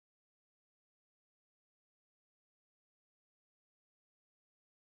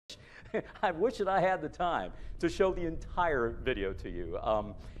I wish that I had the time to show the entire video to you.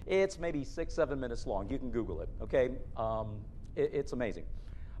 It's maybe 6-7 minutes long. You can Google it, okay? It's amazing.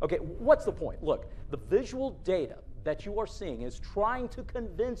 Okay, what's the point? Look, the visual data that you are seeing is trying to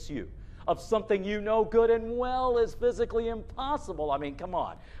convince you of something you know good and well is physically impossible. I mean, come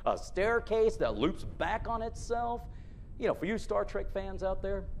on. A staircase that loops back on itself. You know, for you Star Trek fans out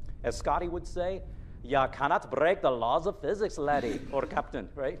there, as Scotty would say, "Ya cannot break the laws of physics, laddie," or captain,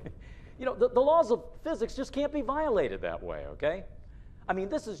 right? You know, the laws of physics just can't be violated that way, okay? I mean,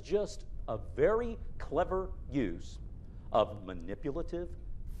 this is just a very clever use of manipulative,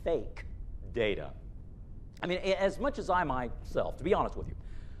 fake data. I mean, as much as I myself, to be honest with you,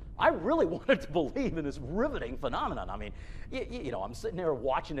 I really wanted to believe in this riveting phenomenon. I mean, you know, I'm sitting there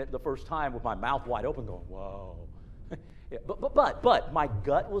watching it the first time with my mouth wide open going, whoa. Yeah, but my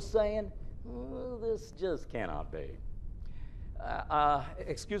gut was saying, this just cannot be.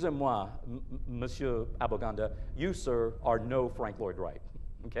 Excusez-moi, Monsieur Aboganda, you, sir, are no Frank Lloyd Wright,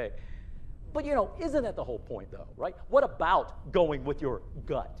 okay? But, you know, isn't that the whole point, though, right? What about going with your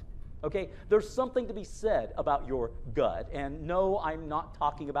gut? Okay, there's something to be said about your gut, and no, I'm not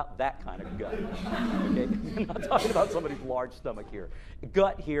talking about that kind of gut. Okay, I'm not talking about somebody's large stomach here.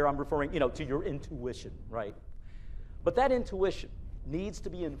 Gut here, I'm referring, you know, to your intuition, right? But that intuition needs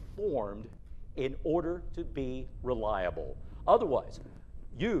to be informed in order to be reliable. Otherwise,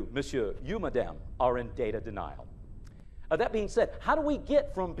 you, monsieur, you, madame, are in data denial. That being said, how do we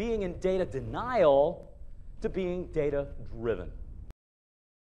get from being in data denial to being data-driven?